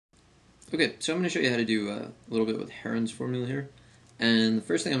Okay, so I'm going to show you how to do a little bit with Heron's formula here. And the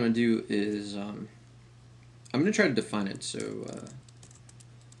first thing I'm going to do is I'm going to try to define it. So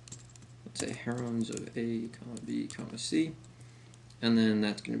let's say Heron's of A, comma B, comma C. And then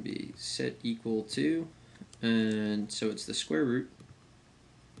that's going to be set equal to, and so it's the square root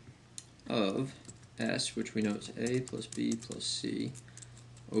of S, which we know is A plus B plus C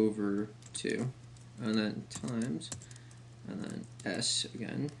over 2. And then times, and then S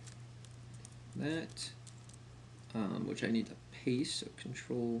again. That, which I need to paste, so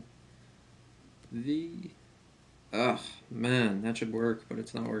Control V. Ugh, man, that should work, but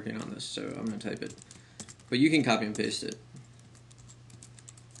it's not working on this, so I'm going to type it. But you can copy and paste it.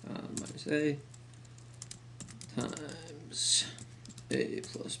 Minus A times A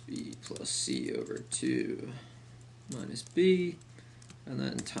plus B plus C over 2 minus B, and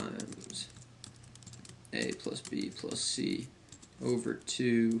then times A plus B plus C over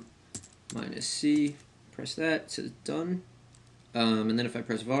 2 minus C. Press that, it says done. And then if I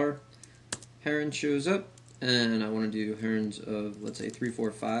press var, Heron shows up, and I want to do Heron's of, let's say, 3,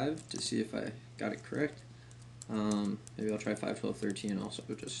 4, 5 to see if I got it correct. Maybe I'll try 5, 12, 13 also,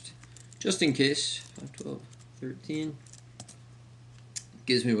 just in case. 5, 12, 13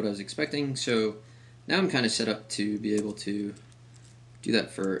 gives me what I was expecting. So now I'm kind of set up to be able to do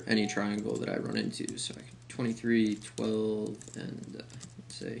that for any triangle that I run into. So I can 23, 12, and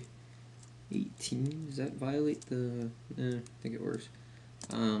let's say 18. Does that violate the... I think it works.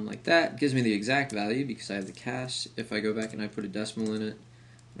 Like that gives me the exact value because I have the cast. If I go back and I put a decimal in it,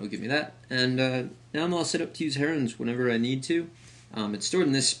 it'll give me that. And now I'm all set up to use Heron's whenever I need to. It's stored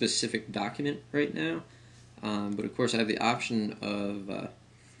in this specific document right now, but of course I have the option of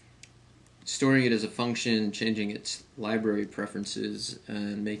storing it as a function, changing its library preferences,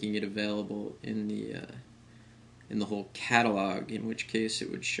 and making it available in the whole catalog, in which case it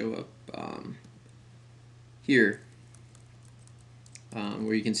would show up here,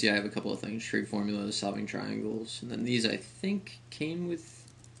 where you can see I have a couple of things: trig formulas, solving triangles, and then these I think came with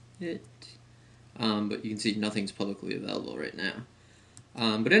it, but you can see nothing's publicly available right now.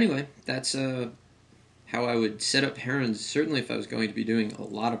 But anyway, that's how I would set up Heron's, certainly if I was going to be doing a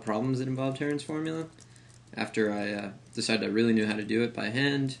lot of problems that involved Heron's formula. After I decided I really knew how to do it by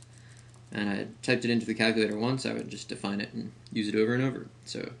hand, and I typed it into the calculator once, I would just define it and use it over and over.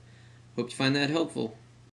 So, hope you find that helpful.